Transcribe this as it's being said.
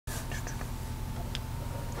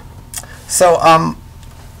So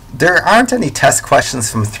there aren't any test questions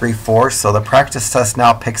from 3.4, so the practice test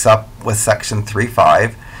now picks up with section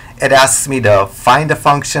 3.5. It asks me to find a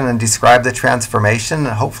function and describe the transformation.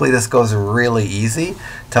 And hopefully this goes really easy.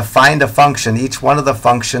 To find a function, each one of the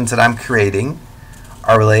functions that I'm creating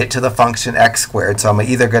are related to the function x squared. So I'm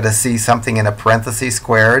either going to see something in a parenthesis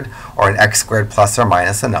squared or an x squared plus or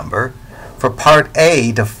minus a number. For part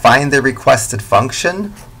A, to find the requested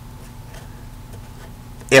function,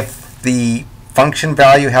 if the function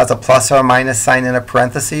value has a plus or minus sign in a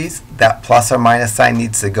parentheses, that plus or minus sign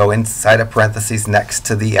needs to go inside a parentheses next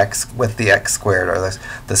to the x with the x squared, or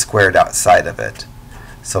the squared outside of it.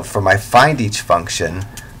 So for my find each function,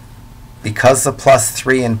 because the plus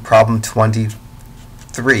 3 in problem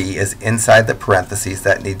 23 is inside the parentheses,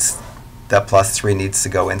 that plus 3 needs to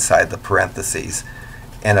go inside the parentheses.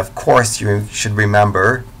 And of course you should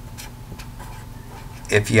remember,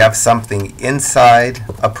 if you have something inside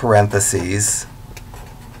a parentheses,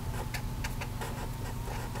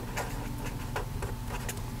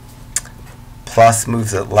 plus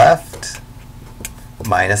moves it left,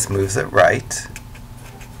 minus moves it right.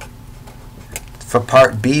 For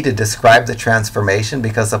part B, to describe the transformation,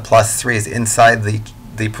 because the plus 3 is inside the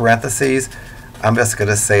parentheses, I'm just going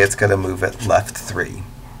to say it's going to move it left 3.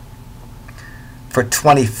 For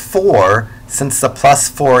 24, since the plus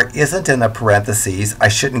 4 isn't in a parentheses, I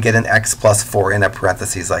shouldn't get an x plus 4 in a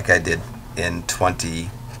parentheses like I did in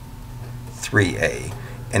 23a.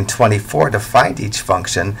 In 24, to find each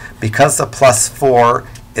function, because the plus 4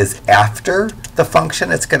 is after the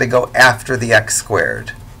function, it's going to go after the x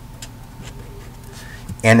squared.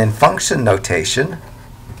 And in function notation,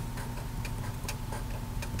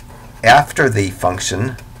 after the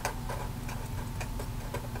function,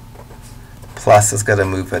 plus is going to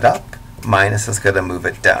move it up, minus is going to move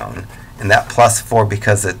it down. And that plus 4,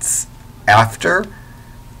 because it's after,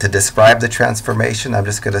 to describe the transformation, I'm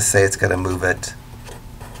just going to say it's going to move it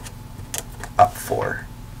up 4.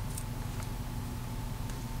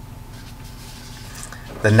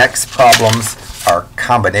 The next problems are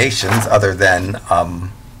combinations other than,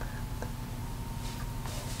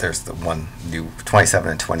 there's the one new,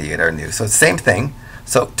 27 and 28 are new. So same thing.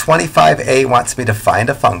 So 25a wants me to find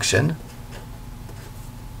a function.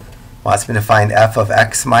 Wants me to find f of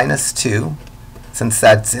x minus 2. Since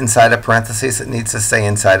that's inside a parentheses, it needs to stay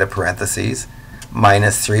inside a parentheses.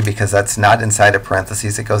 Minus 3, because that's not inside a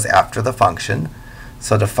parentheses, it goes after the function.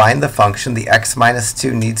 So to find the function, the x minus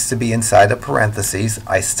 2 needs to be inside a parentheses.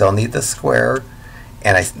 I still need the square,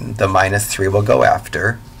 and the minus 3 will go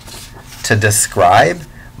after. To describe,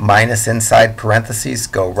 minus inside parentheses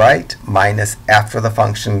go right, minus after the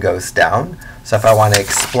function goes down. So if I want to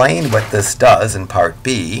explain what this does in part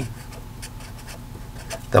B,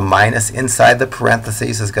 the minus inside the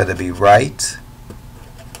parentheses is going to be right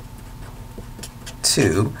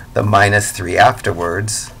 2. The minus 3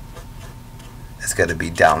 afterwards is going to be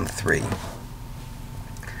down 3.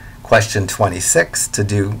 Question 26, to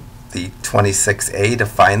do the 26a, to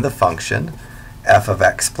find the function f of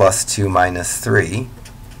x plus 2 minus 3.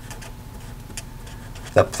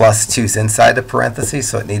 The plus 2 is inside a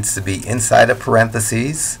parenthesis, so it needs to be inside a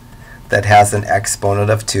parenthesis that has an exponent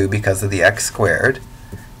of 2 because of the x squared.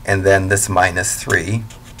 And then this minus 3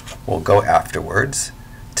 will go afterwards.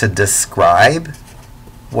 To describe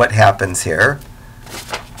what happens here,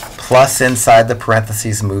 plus inside the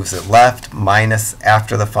parentheses moves it left, minus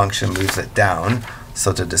after the function moves it down.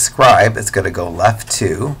 So to describe, it's going to go left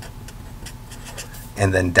 2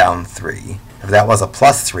 and then down 3. If that was a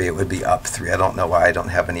plus 3, it would be up 3. I don't know why I don't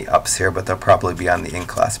have any ups here, but they'll probably be on the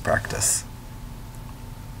in-class practice.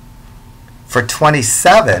 For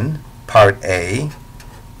 27, part A,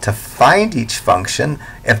 to find each function,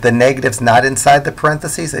 if the negative's not inside the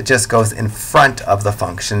parentheses, it just goes in front of the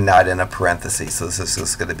function, not in a parenthesis. So this is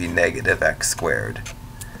just going to be negative x squared.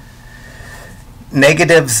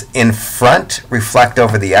 Negatives in front reflect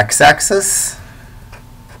over the x-axis.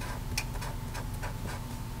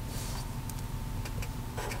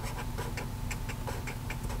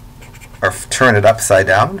 Or turn it upside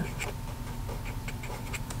down.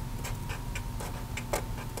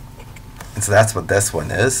 And so that's what this one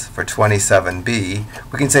is. For 27b,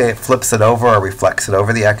 we can say it flips it over or reflects it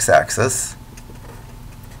over the x-axis.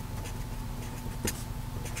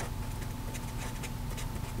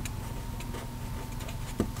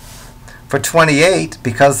 For 28,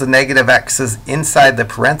 because the negative x is inside the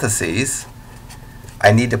parentheses,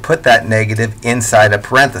 I need to put that negative inside a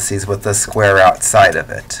parentheses with the square outside of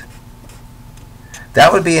it.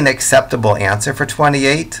 That would be an acceptable answer for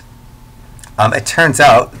 28. It turns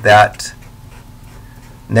out that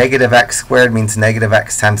Negative x squared means negative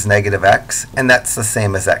x times negative x, and that's the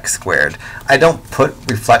same as x squared. I don't put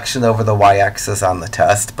reflection over the y-axis on the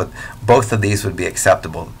test, but both of these would be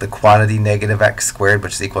acceptable. The quantity negative x squared,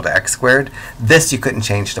 which is equal to x squared, this you couldn't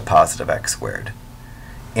change to positive x squared.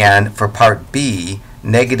 And for part B,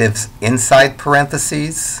 negatives inside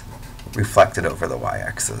parentheses, reflected over the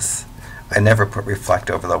y-axis. I never put reflect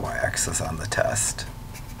over the y-axis on the test.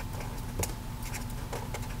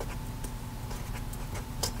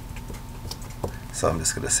 So I'm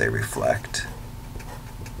just going to say reflect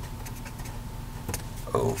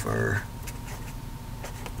over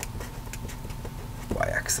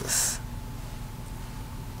y-axis.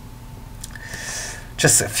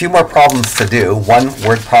 Just a few more problems to do. One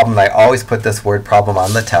word problem, I always put this word problem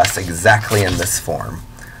on the test exactly in this form.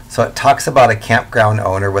 So it talks about a campground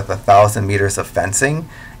owner with 1,000 meters of fencing,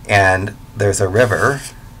 and there's a river,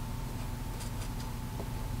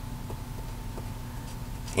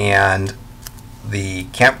 and the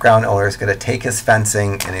campground owner is going to take his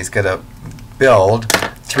fencing and he's going to build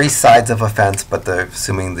 3 sides of a fence, but they're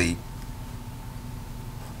assuming the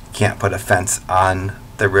can't put a fence on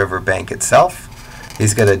the river bank itself.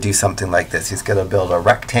 He's going to do something like this. He's going to build a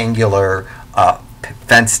rectangular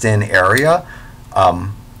fenced-in area,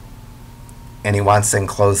 and he wants to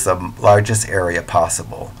enclose the largest area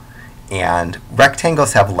possible. And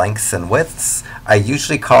rectangles have lengths and widths. I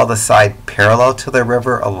usually call the side parallel to the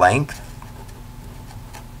river a length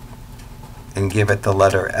and give it the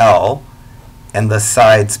letter L, and the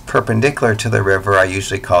sides perpendicular to the river I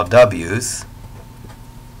usually call W's.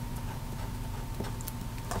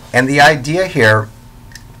 And the idea here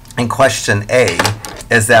in question A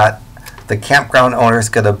is that the campground owner is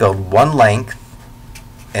going to build 1 length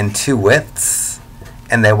and 2 widths,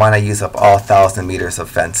 and they want to use up all 1,000 meters of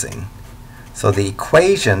fencing. So the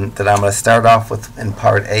equation that I'm going to start off with in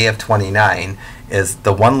part A of 29 is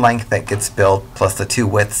the 1 length that gets built plus the 2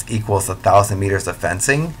 widths equals 1,000 meters of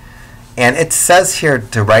fencing. And it says here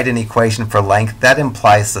to write an equation for length. That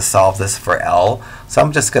implies to solve this for L. So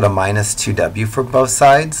I'm just going to minus 2W for both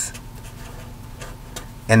sides.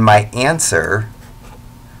 And my answer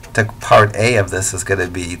to part A of this is going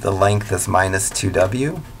to be the length is minus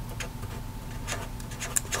 2W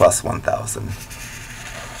plus 1,000.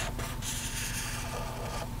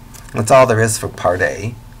 That's all there is for part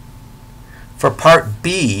A. For part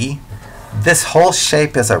B, this whole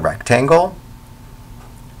shape is a rectangle.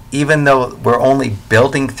 Even though we're only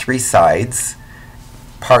building 3 sides,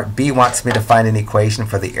 part B wants me to find an equation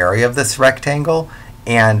for the area of this rectangle,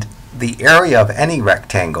 and the area of any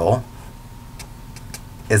rectangle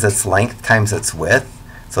is its length times its width.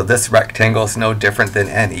 So this rectangle is no different than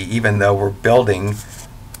any, even though we're building,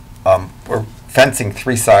 we're fencing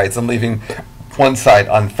 3 sides and leaving 1 side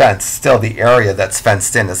unfenced. Still, the area that's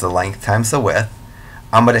fenced in is the length times the width.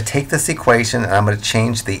 I'm going to take this equation and I'm going to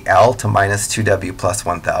change the L to minus 2W plus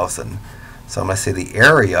 1,000. So I'm going to say the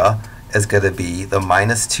area is going to be the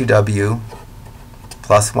minus 2W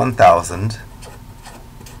plus 1,000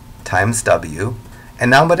 times W.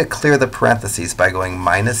 And now I'm going to clear the parentheses by going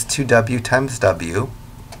minus 2W times W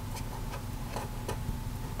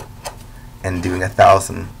and doing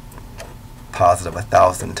 1,000, positive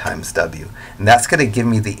 1,000 times W. And that's going to give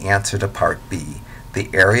me the answer to part B. The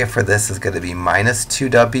area for this is going to be minus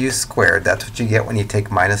 2W squared. That's what you get when you take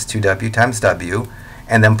minus 2W times W,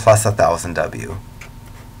 and then plus 1,000 W.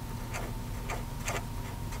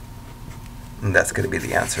 And that's going to be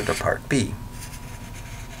the answer to part B.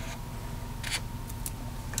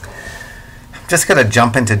 I'm just going to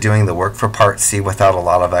jump into doing the work for part C without a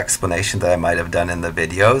lot of explanation that I might have done in the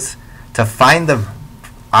videos. To find the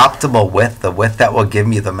optimal width, the width that will give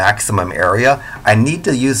me the maximum area, I need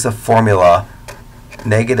to use the formula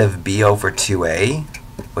negative b over 2a,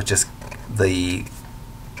 which is the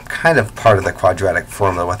kind of part of the quadratic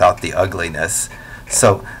formula without the ugliness.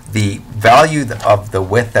 So the value of the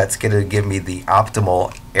width that's going to give me the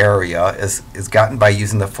optimal area is gotten by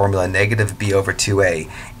using the formula negative b over 2a.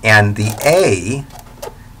 And the a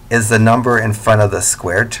is the number in front of the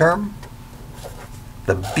squared term.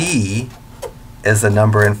 The b is the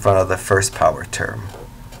number in front of the first power term.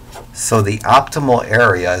 So the optimal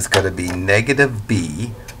area is going to be negative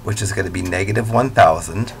b, which is going to be negative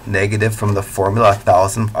 1,000, negative from the formula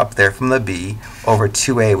 1,000 up there from the b, over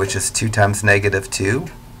 2a, which is 2 times negative 2.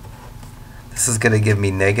 This is going to give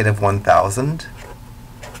me negative 1,000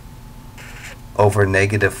 over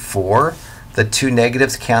negative 4. The 2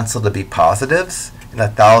 negatives cancel to be positives, and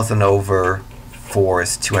 1,000 over 4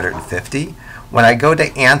 is 250. When I go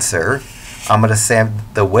to answer, I'm going to say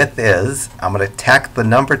the width is, I'm going to tack the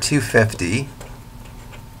number 250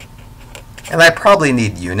 And I probably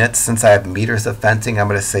need units. Since I have meters of fencing, I'm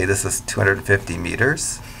going to say this is 250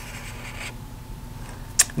 meters.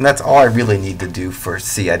 And that's all I really need to do for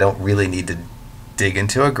C. I don't really need to dig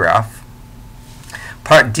into a graph.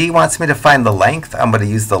 Part D wants me to find the length. I'm going to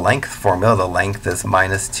use the length formula. The length is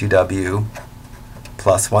minus 2W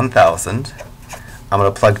plus 1,000. I'm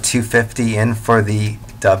going to plug 250 in for the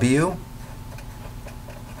W.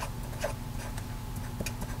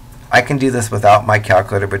 I can do this without my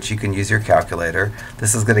calculator, but you can use your calculator.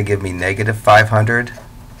 This is going to give me negative 500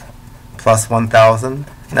 plus 1,000,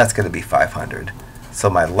 and that's going to be 500. So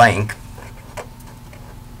my length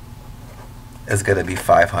is going to be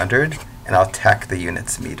 500, and I'll tack the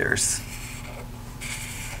units meters.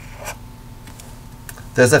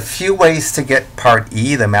 There's a few ways to get part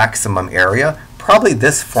E, the maximum area. Probably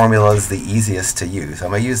this formula is the easiest to use.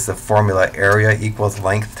 I'm going to use the formula area equals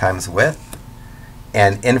length times width.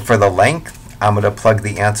 And in for the length, I'm going to plug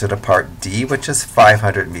the answer to part D, which is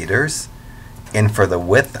 500 meters. In for the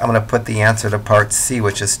width, I'm going to put the answer to part C,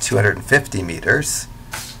 which is 250 meters.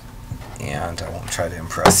 And I won't try to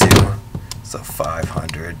impress you. So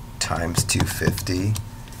 500 times 250.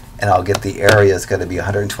 And I'll get the area is going to be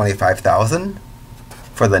 125,000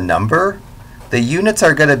 for the number. The units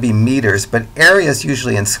are going to be meters, but area is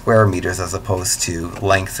usually in square meters as opposed to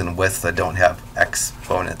lengths and widths that don't have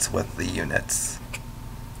exponents with the units.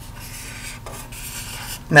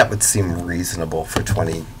 And that would seem reasonable for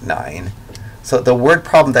 29. So the word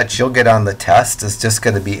problem that you'll get on the test is just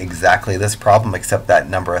going to be exactly this problem, except that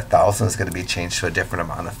number 1,000 is going to be changed to a different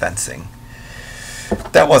amount of fencing.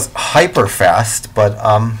 That was hyper fast, but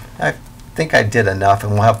I think I did enough,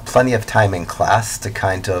 and we'll have plenty of time in class to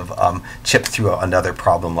kind of chip through another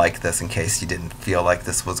problem like this in case you didn't feel like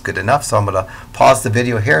this was good enough. So I'm going to pause the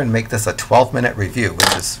video here and make this a 12-minute review,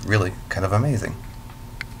 which is really kind of amazing.